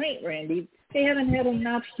point, Randy, they haven't had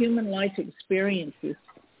enough human life experiences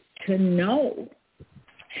to know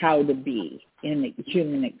how to be in a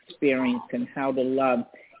human experience and how to love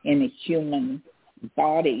in a human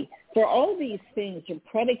body. For all these things are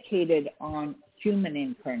predicated on human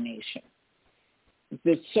incarnation.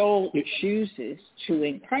 The soul chooses to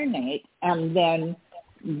incarnate, and then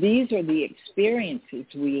these are the experiences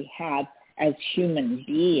we have as human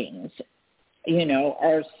beings.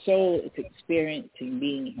 Our soul is experiencing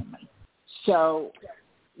being human. So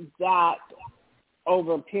that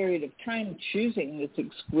over a period of time, choosing this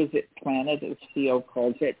exquisite planet, as THEO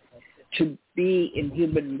calls it, to be in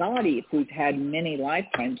human body, if we've had many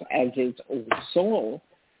lifetimes, as is our soul,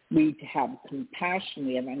 we have compassion,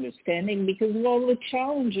 we have understanding because of all the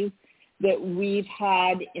challenges that we've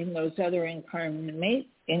had in those other incarnations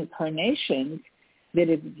that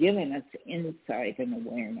have given us insight and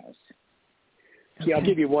awareness. Yeah, I'll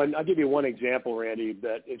give you one example, Randy,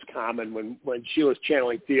 that is common when Sheila's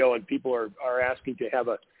channeling THEO and people are asking to have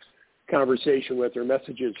a conversation with or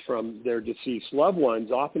messages from their deceased loved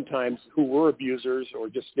ones, oftentimes who were abusers or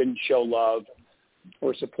just didn't show love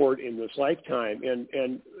or support in this lifetime.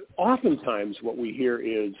 And oftentimes what we hear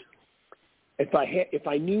is, if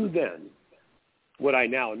I knew then what I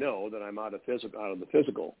now know, that I'm out of the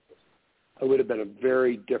physical, I would have been a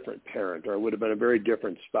very different parent, or I would have been a very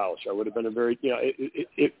different spouse, or I would have been a very,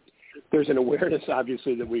 there's an awareness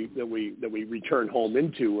obviously that we return home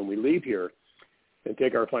into when we leave here and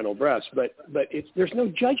take our final breaths, but there's no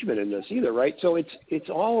judgment in this either, right? So it's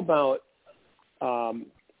all about,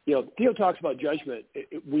 THEO talks about judgment.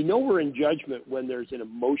 We know we're in judgment when there's an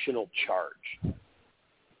emotional charge.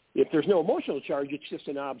 If there's no emotional charge, it's just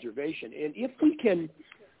an observation. And if we can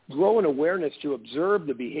grow an awareness to observe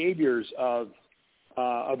the behaviors of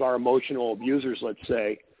our emotional abusers, let's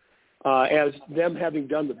say, as them having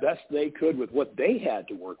done the best they could with what they had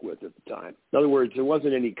to work with at the time. In other words, there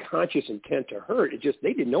wasn't any conscious intent to hurt. It just,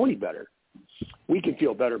 they didn't know any better. We can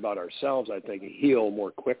feel better about ourselves, I think, and heal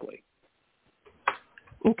more quickly.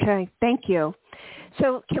 Okay, thank you.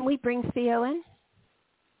 So can we bring THEO in?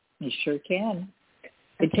 You sure can.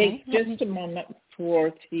 Okay. It takes just a moment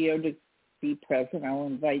for THEO to be present. I'll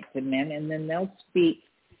invite them in, and then they'll speak.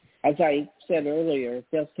 As I said earlier,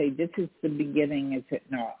 they'll say, this is the beginning, is it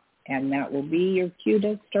not? And that will be your cue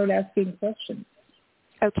to start asking questions.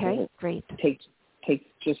 Okay, so great. Takes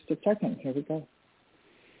just a second. Here we go.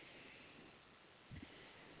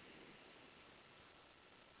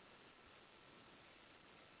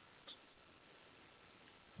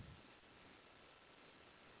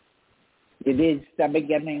 It is the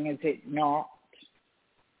beginning, is it not?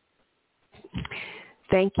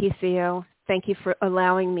 Thank you, THEO. Thank you for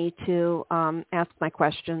allowing me to ask my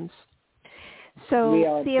questions. So we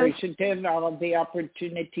are THEO, appreciative of the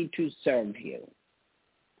opportunity to serve you.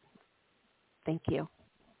 Thank you.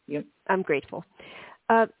 Yep. I'm grateful.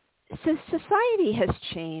 So society has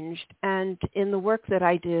changed, and in the work that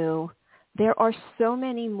I do, there are so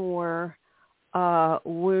many more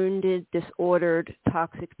wounded, disordered,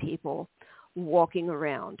 toxic people walking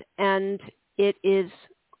around, and it is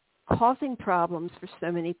causing problems for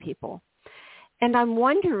so many people. And I'm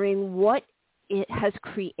wondering what it has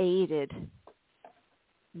created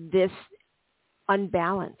this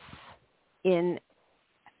unbalance in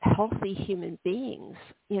healthy human beings,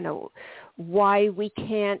 why we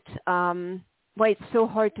can't, why it's so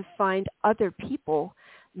hard to find other people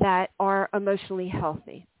that are emotionally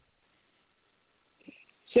healthy.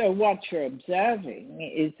 So what you're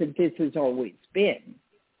observing is that this has always been,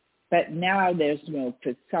 but now there's no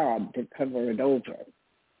facade to cover it over.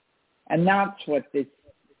 And that's what this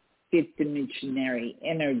fifth dimensionary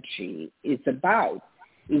energy is about,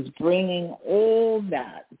 is bringing all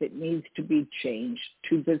that needs to be changed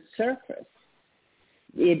to the surface.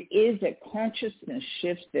 It is a consciousness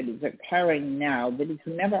shift that is occurring now that has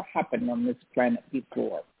never happened on this planet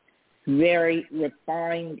before. Very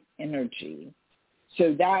refined energy.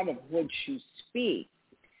 So that of which you speak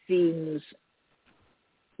seems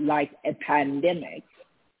like a pandemic,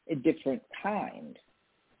 a different kind.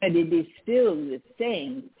 But it is still the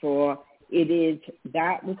same, for it is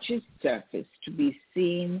that which is surface to be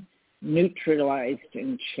seen, neutralized,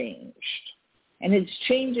 and changed. And it's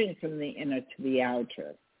changing from the inner to the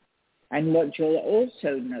outer. And what you'll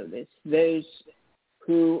also notice, those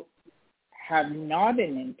who have not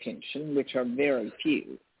an intention, which are very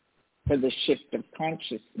few, for the shift of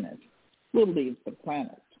consciousness, will leave the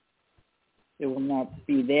planet. It will not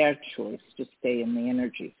be their choice to stay in the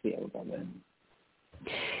energy field of it.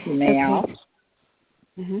 You may ask.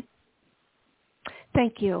 Mm-hmm.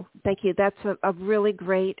 Thank you. Thank you. That's a really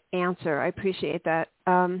great answer. I appreciate that.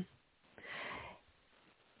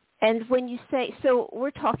 And when you say, so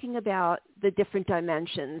we're talking about the different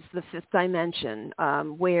dimensions, the fifth dimension,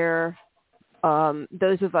 where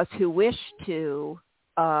those of us who wish to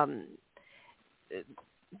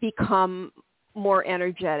become more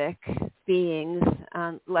energetic beings,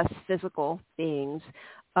 less physical beings,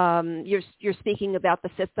 you're speaking about the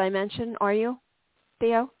fifth dimension, are you,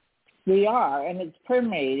 THEO? We are, and it's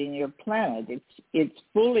permeating your planet. It's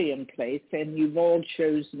fully in place, and you've all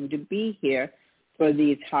chosen to be here for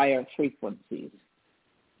these higher frequencies.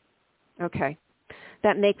 Okay.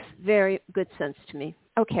 That makes very good sense to me.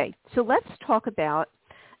 Okay, so let's talk about,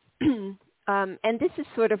 and this is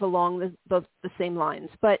sort of along the same lines,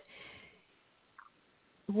 but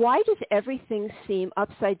why does everything seem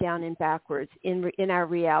upside down and backwards in our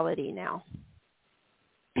reality now?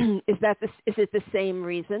 Is it the same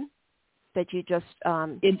reason that you just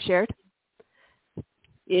shared?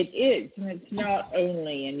 It is, and it's not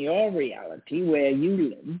only in your reality where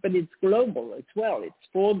you live, but it's global as well. It's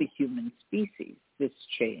for the human species, this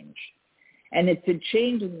change. And it's a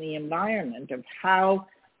change in the environment of how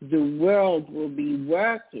the world will be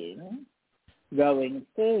working going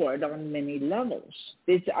forward on many levels.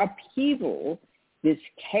 This upheaval, this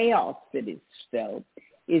chaos that is felt,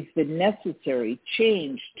 is the necessary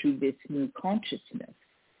change to this new consciousness.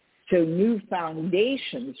 So new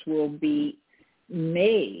foundations will be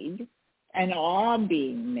made and are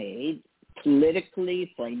being made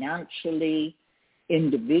politically, financially,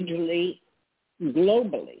 individually,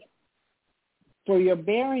 globally. For you're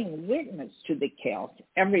bearing witness to the chaos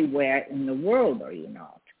everywhere in the world, are you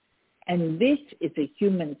not? And this is a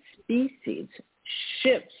human species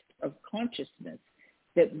shift of consciousness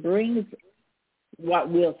that brings what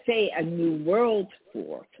we'll say a new world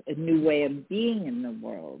forth, a new way of being in the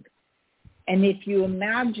world. And if you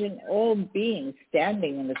imagine all beings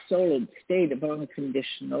standing in a solid state of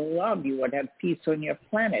unconditional love, you would have peace on your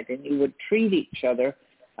planet, and you would treat each other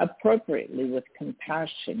appropriately with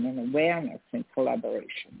compassion and awareness and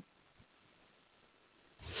collaboration.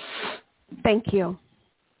 Thank you.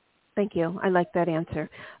 Thank you. I like that answer.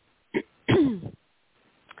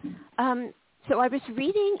 So I was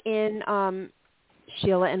reading in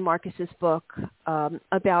Sheila and Marcus's book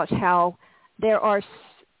about how there are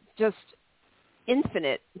just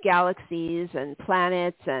infinite galaxies and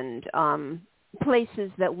planets and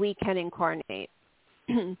places that we can incarnate,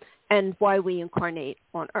 and why we incarnate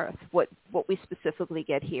on Earth, what we specifically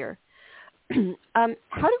get here.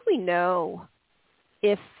 How do we know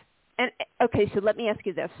if, and okay, so let me ask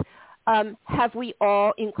you this. Have we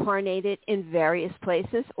all incarnated in various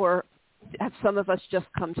places, or have some of us just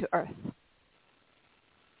come to Earth?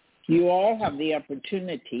 You all have the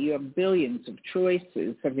opportunity. You have billions of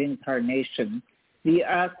choices of incarnation The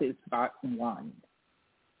Earth is but one.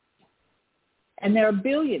 And there are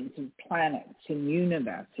billions of planets and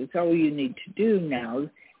universes. All you need to do now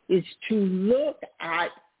is to look at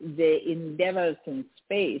the endeavors in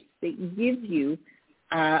space that give you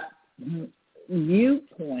a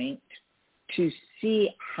viewpoint to see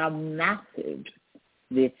how massive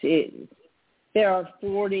this is. There are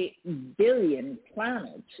 40 billion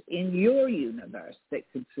planets in your universe that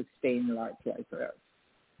could sustain life like Earth.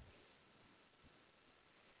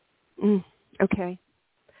 Okay.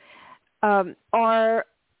 Are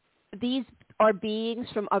beings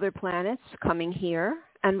from other planets coming here,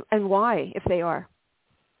 and why, if they are?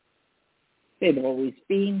 They've always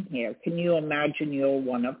been here. Can you imagine you're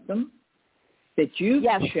one of them? That you've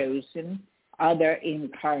chosen other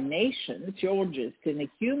incarnations. You're just in a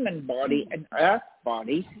human body, an earth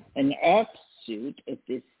body, an earth suit at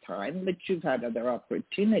this time, but you've had other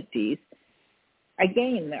opportunities.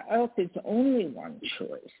 Again, the earth is only one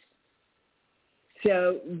choice.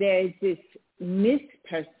 So there's this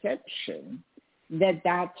misperception that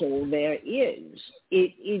that's all there is.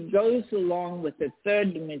 It goes along with the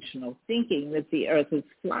third dimensional thinking that the earth is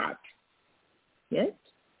flat. Yes?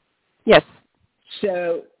 Yes.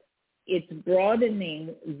 So it's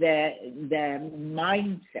broadening the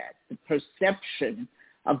mindset, the perception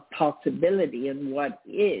of possibility and what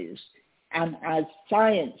is. And as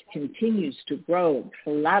science continues to grow and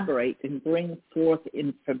collaborate and bring forth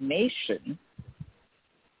information,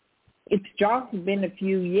 it's just been a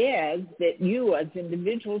few years that you as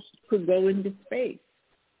individuals could go into space.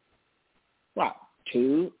 What,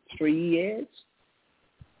 2-3 years?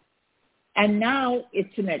 And now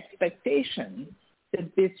it's an expectation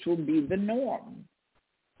that this will be the norm.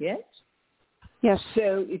 Yes? Yes.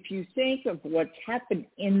 So if you think of what's happened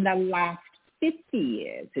in the last 50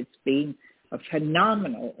 years, it's been a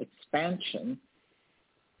phenomenal expansion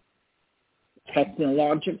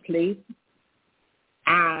technologically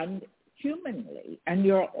and humanly, and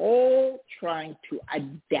you're all trying to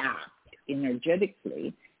adapt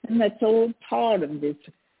energetically, and that's all part of this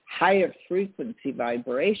higher frequency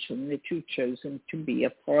vibration that you've chosen to be a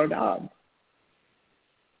part of.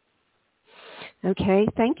 Okay,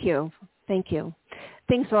 thank you. Thank you.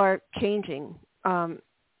 Things are changing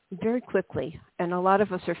very quickly, and a lot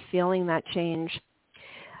of us are feeling that change.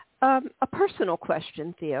 A personal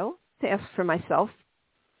question, Theo, to ask for myself.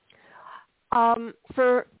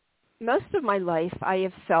 For most of my life, I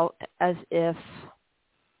have felt as if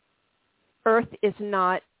Earth is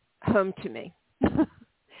not home to me,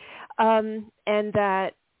 and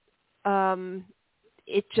that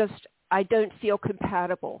I don't feel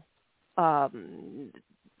compatible,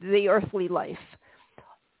 the earthly life.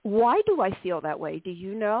 Why do I feel that way? Do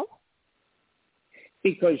you know?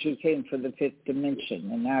 Because you came from the fifth dimension,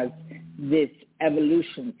 and as this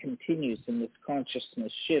evolution continues and this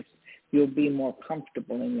consciousness shifts, you'll be more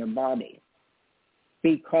comfortable in your body.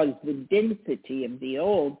 Because the density of the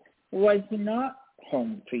old was not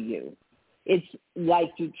home for you. It's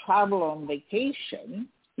like you travel on vacation,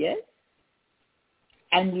 yes?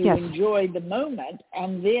 And you enjoy the moment,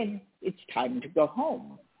 and then it's time to go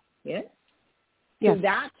home, yes? So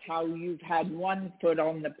that's how you've had one foot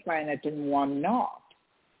on the planet and one not,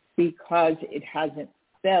 because it hasn't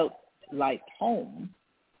felt like home.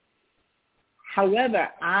 However,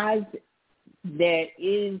 as there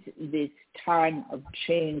is this time of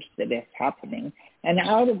change that is happening, and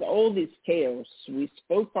out of all this chaos we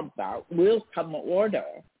spoke about will come order,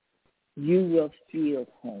 you will feel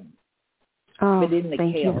home. But in the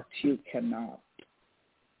chaos, you cannot.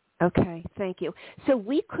 Okay, thank you. So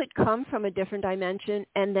we could come from a different dimension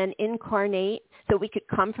and then incarnate, so we could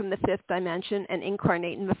come from the fifth dimension and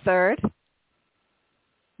incarnate in the third?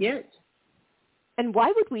 Yes. And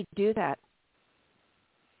why would we do that?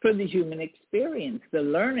 For the human experience. The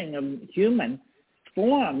learning of human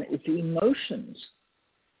form is emotions.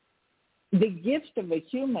 The gift of a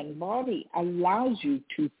human body allows you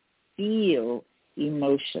to feel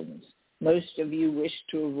emotions. Most of you wish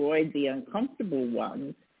to avoid the uncomfortable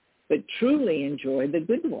ones, but truly enjoy the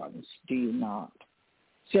good ones, do you not?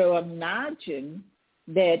 So imagine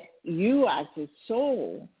that you as a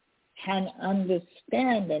soul can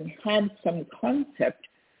understand and have some concept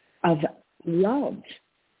of love,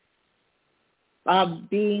 of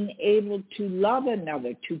being able to love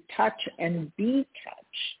another, to touch and be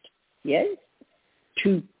touched, yes?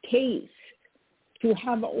 To taste, to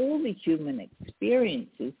have all the human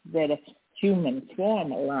experiences that a human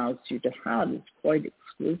form allows you to have is quite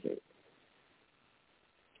exquisite.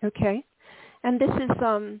 Okay. And this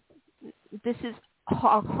is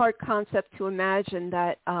a hard concept to imagine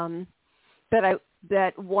that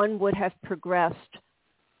that one would have progressed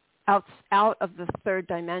out of the third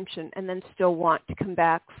dimension and then still want to come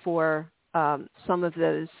back for some of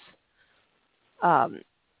those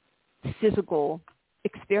physical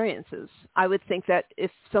experiences. I would think that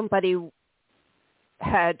if somebody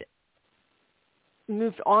had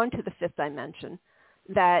moved on to the fifth dimension,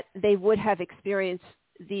 that they would have experienced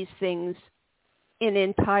these things in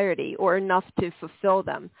entirety or enough to fulfill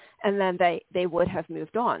them, and then they would have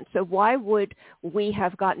moved on. So why would we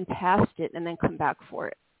have gotten past it and then come back for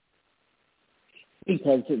it?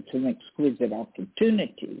 Because it's an exquisite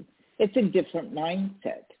opportunity. It's a different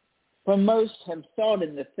mindset. For most have thought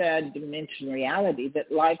in the third dimension reality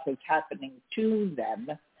that life is happening to them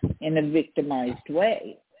in a victimized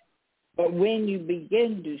way. But when you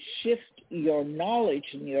begin to shift your knowledge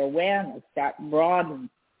and your awareness, that broadened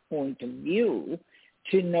point of view,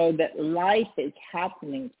 to know that life is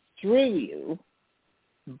happening through you,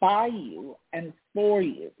 by you, and for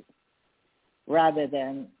you, rather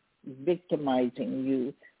than victimizing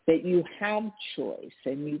you, that you have choice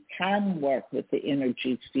and you can work with the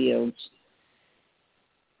energy fields.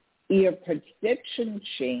 Your perception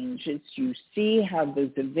changes. You see how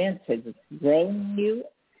those events have grown you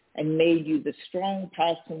and made you the strong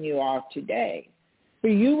person you are today. For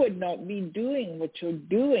you would not be doing what you're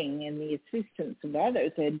doing in the assistance of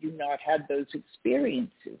others had you not had those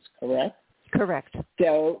experiences, correct? Correct.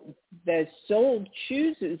 So the soul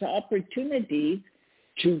chooses opportunities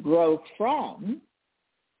to grow from,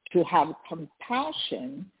 to have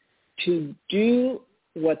compassion, to do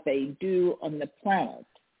what they do on the planet.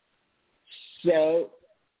 So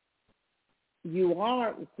you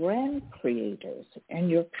are grand creators, and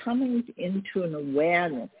you're coming into an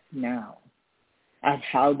awareness now of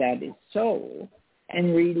how that is so,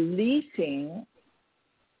 and releasing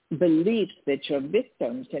beliefs that you're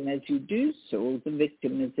victims, and as you do so, the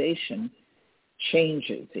victimization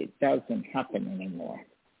changes. It doesn't happen anymore.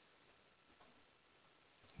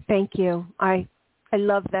 Thank you. I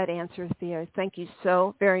love that answer, Theo. Thank you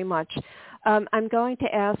so very much. I'm going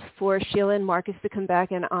to ask for Sheila and Marcus to come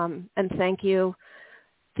back and thank you,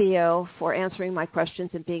 Theo, for answering my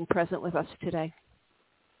questions and being present with us today.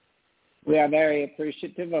 We are very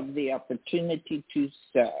appreciative of the opportunity to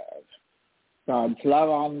serve. God's love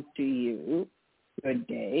on to you. Good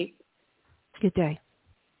day. Good day.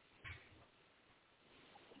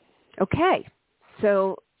 Okay.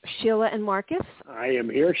 So Sheila and Marcus? I am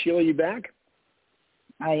here. Sheila, you back?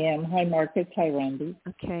 I am. Hi, Marcus. Hi, Randy.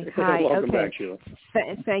 Okay. Hi. Welcome okay. back, Sheila.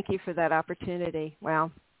 Thank you for that opportunity.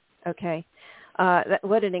 Wow. Okay.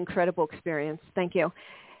 What an incredible experience. Thank you.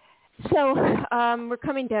 So we're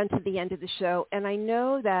coming down to the end of the show, and I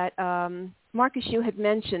know that, Marcus, you had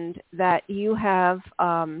mentioned that you have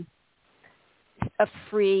a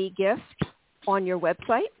free gift on your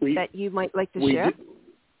website that you might like to share.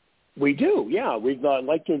 We do, yeah. We'd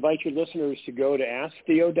like to invite your listeners to go to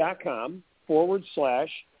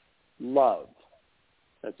asktheo.com/love.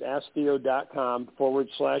 That's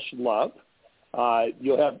asktheo.com/love.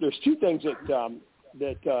 There's two things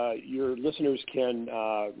that your listeners can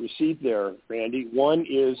receive there, Randy. One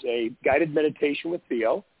is a guided meditation with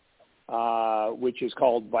Theo, which is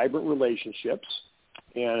called Vibrant Relationships,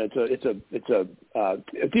 and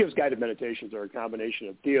Theo's guided meditations are a combination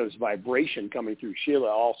of Theo's vibration coming through Sheila,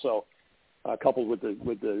 also coupled with the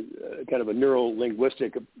kind of a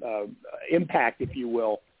neuro-linguistic impact, if you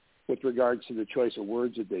will, with regards to the choice of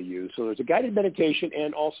words that they use. So there's a guided meditation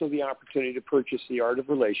and also the opportunity to purchase The Art of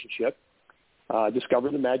Relationship.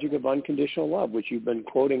 Discover the Magic of Unconditional Love, which you've been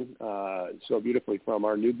quoting so beautifully from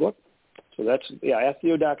our new book. So that's,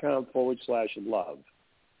 asktheo.com/love.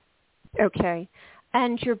 Okay.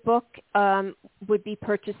 And your book would be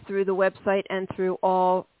purchased through the website and through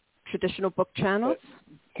all traditional book channels?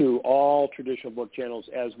 Through all traditional book channels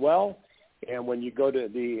as well. And when you go to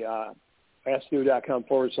the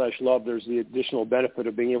asktheo.com/love, there's the additional benefit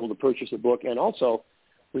of being able to purchase the book and also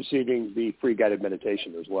receiving the free guided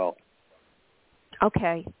meditation as well.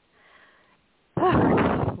 Okay.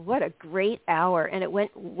 Oh, what a great hour, and it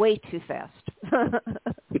went way too fast.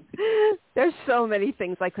 There's so many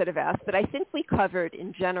things I could have asked, but I think we covered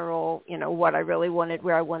in general, what I really wanted,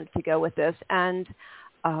 where I wanted to go with this. And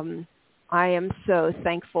I am so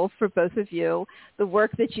thankful for both of you, the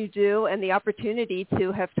work that you do, and the opportunity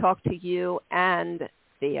to have talked to you and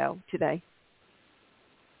Theo today.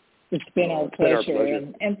 It's been our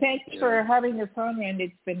pleasure. And thanks for having us on, and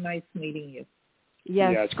it's been nice meeting you.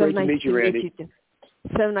 Yes, it's great to meet you, Randy.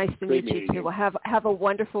 So nice to meet you, too. You. Well, have a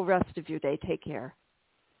wonderful rest of your day. Take care.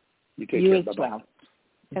 You take care. As Bye-bye. well.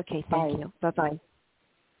 Okay, thank you. Bye-bye.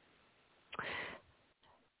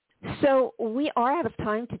 So we are out of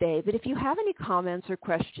time today, but if you have any comments or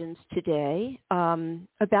questions today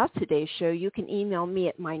about today's show, you can email me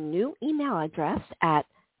at my new email address at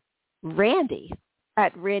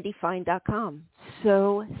randy@randyfine.com.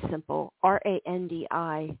 So simple, RANDI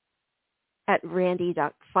at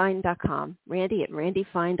randy.fine.com,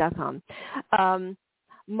 randy@randyfine.com.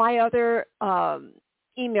 My other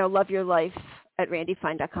email,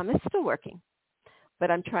 loveyourlife@randyfine.com, is still working, but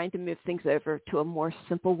I'm trying to move things over to a more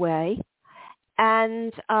simple way.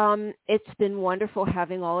 And it's been wonderful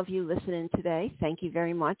having all of you listen in today. Thank you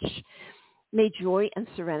very much. May joy and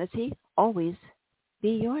serenity always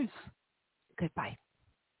be yours. Goodbye.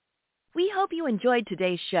 We hope you enjoyed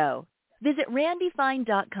today's show. Visit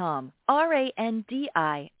randyfine.com,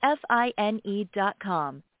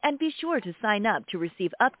 RANDIFINE.com, and be sure to sign up to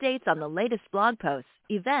receive updates on the latest blog posts,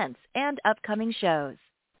 events, and upcoming shows.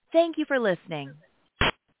 Thank you for listening.